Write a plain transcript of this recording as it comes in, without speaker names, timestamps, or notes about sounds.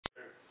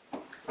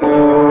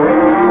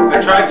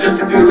I tried just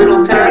to do a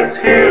little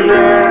test here,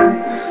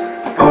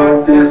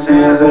 but this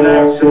is an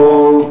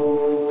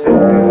actual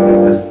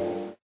test.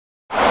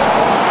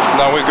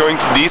 Now we're going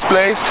to this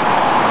place,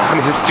 in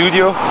his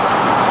studio,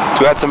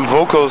 to add some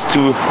vocals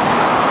to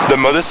the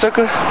mother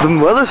sucker. The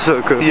mother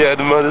sucker? Yeah,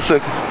 the mother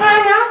sucker.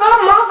 I got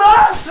the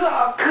mother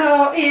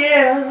sucker,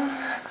 yeah.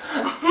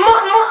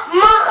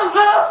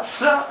 Mother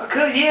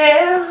sucker,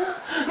 yeah.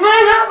 I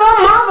got the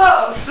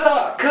mother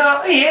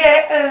sucker,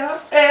 yeah.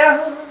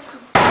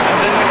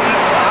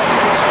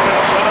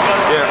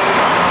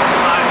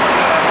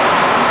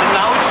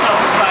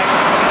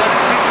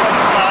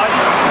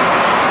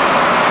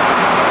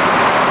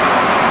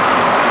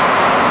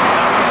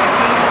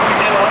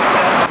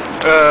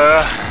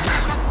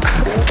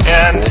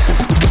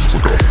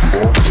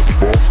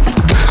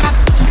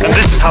 And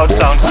this is how it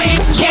sounds.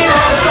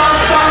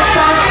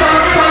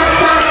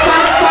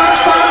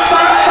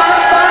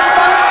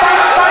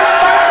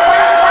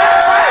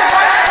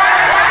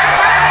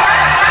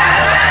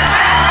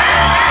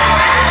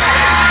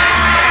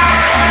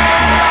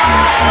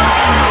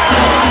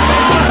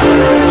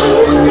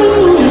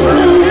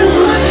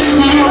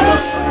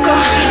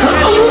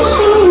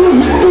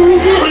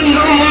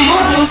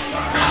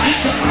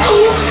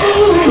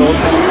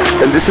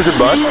 And this is a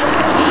bus.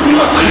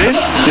 This?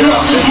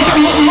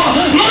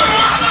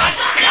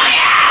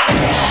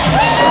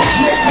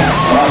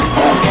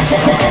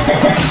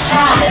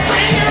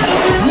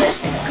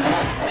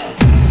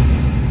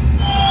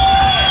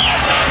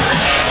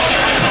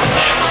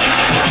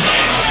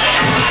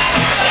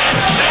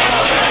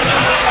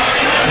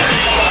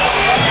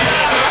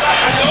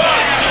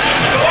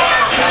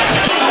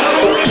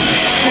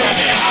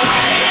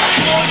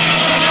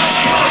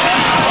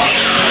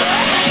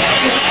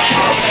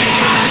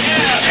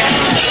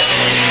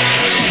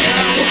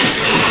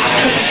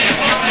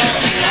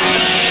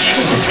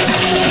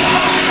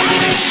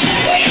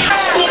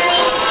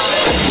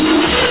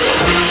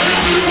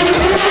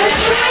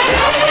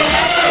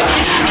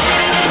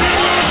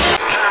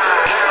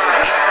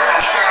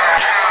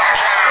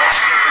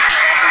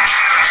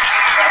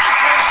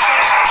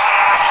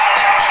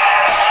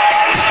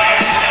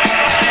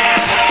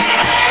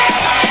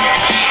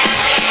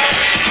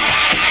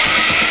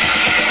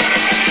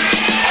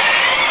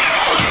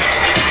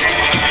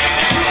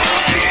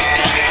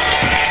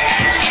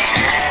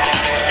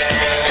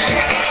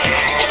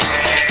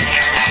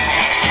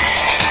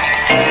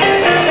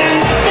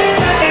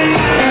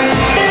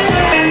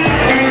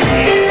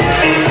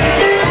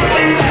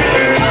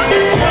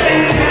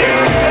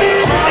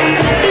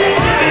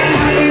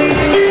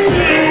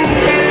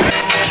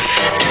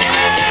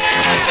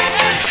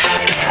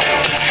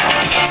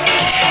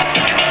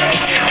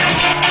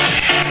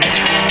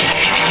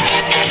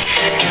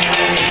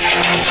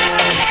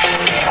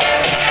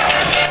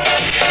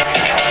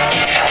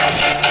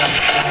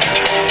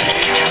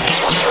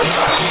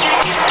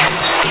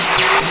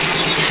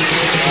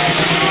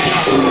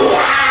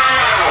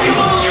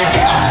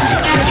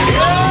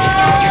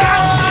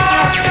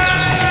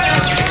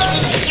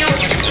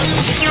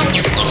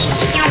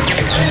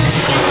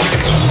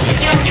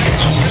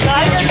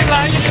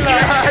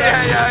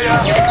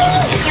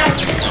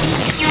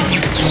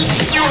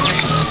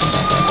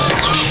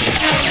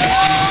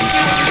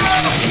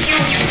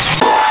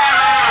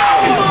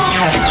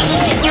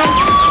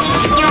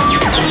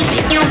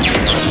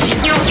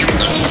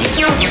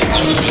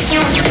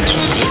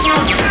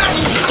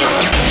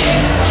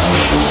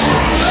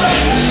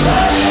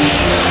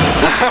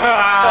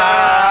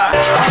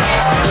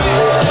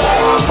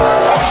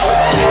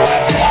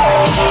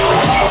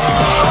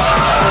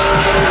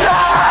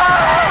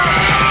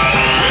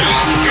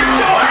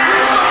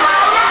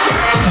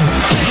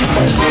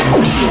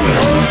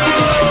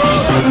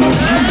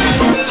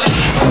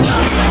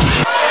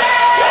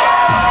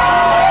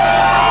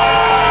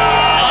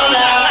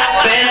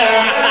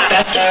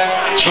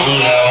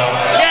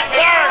 Yes,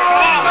 sir!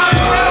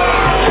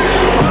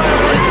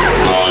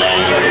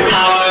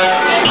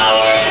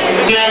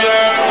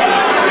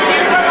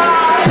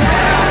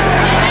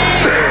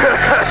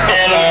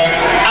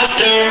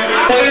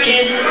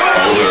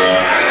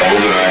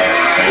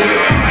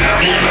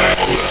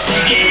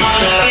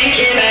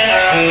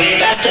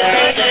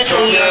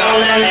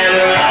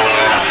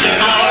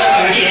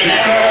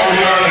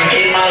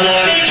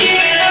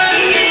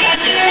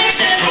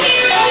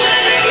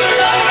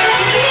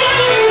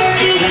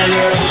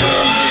 Never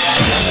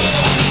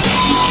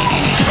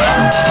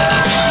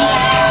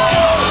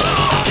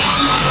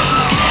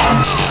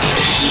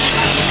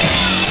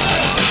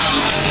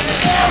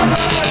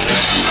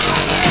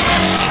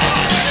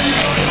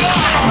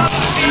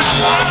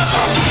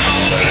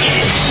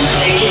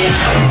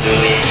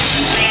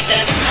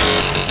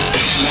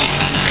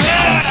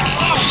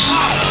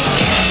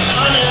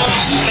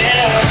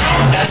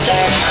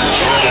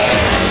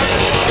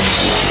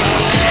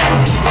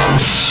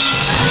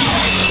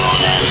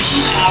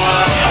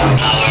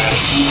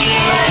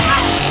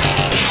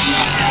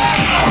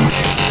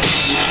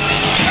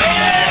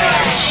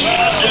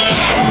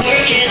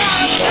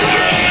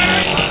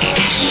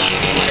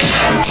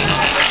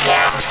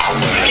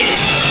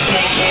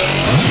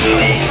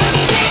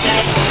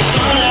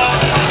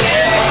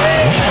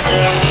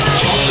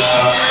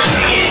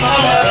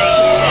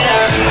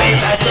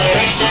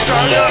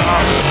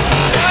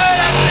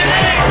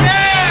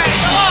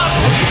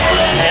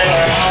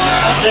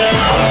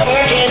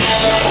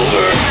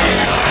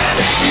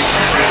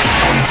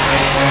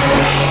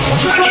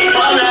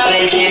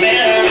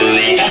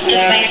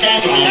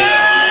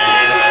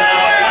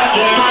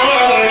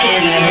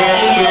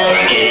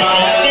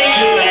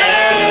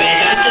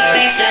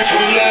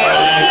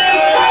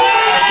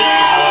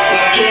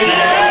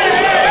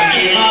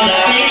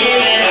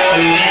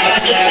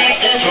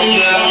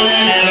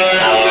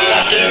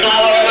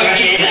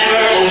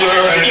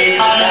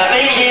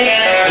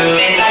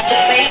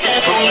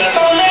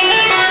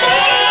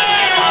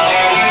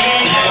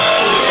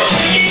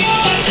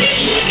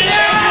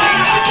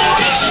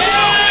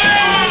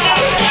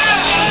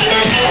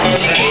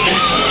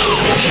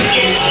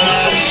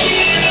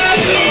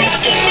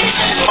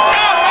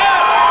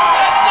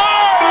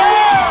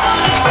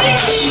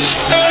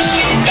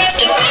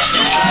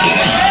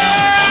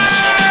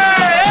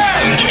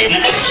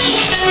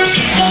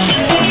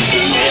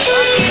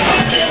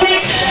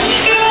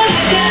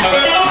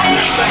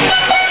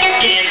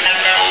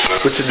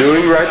What you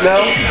doing right now?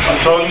 I'm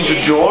talking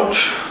to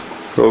George.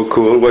 Oh,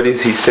 cool. What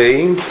is he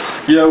saying?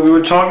 Yeah, we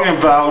were talking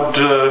about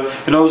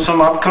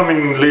some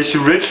upcoming Lazy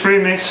Rich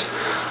remix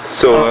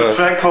of a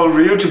track called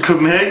Rio to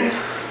Copenhagen.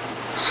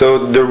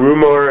 So the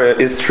rumor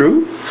is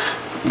true?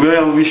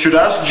 Well, we should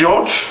ask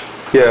George.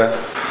 Yeah.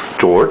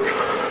 George,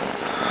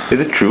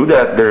 is it true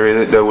that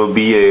there will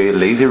be a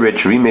Lazy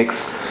Rich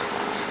remix?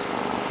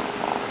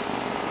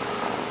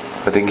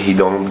 I think he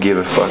don't give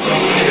a fuck.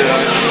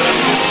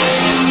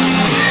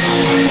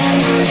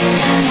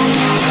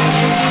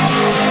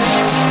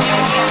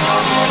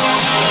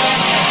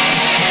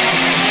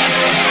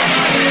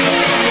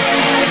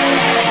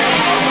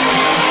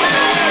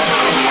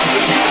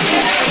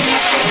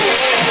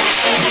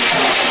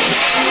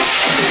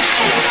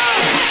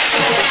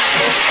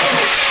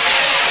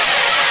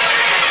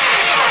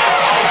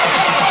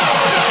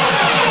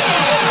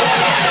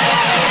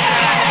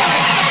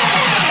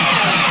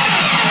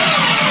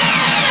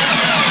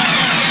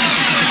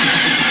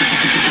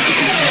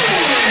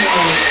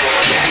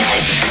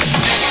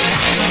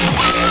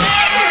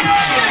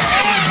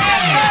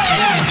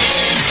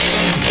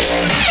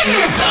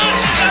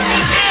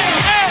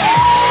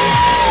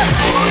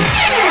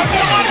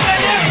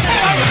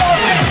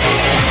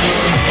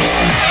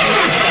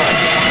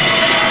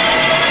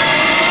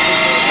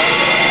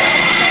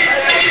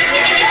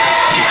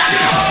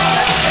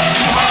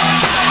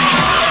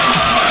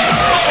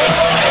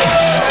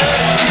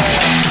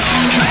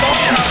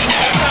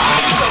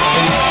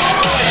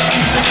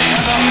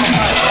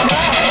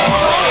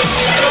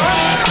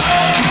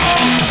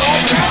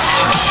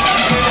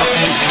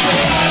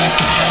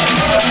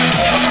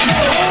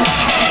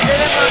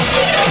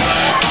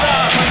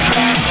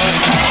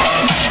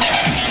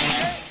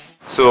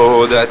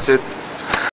 So that's it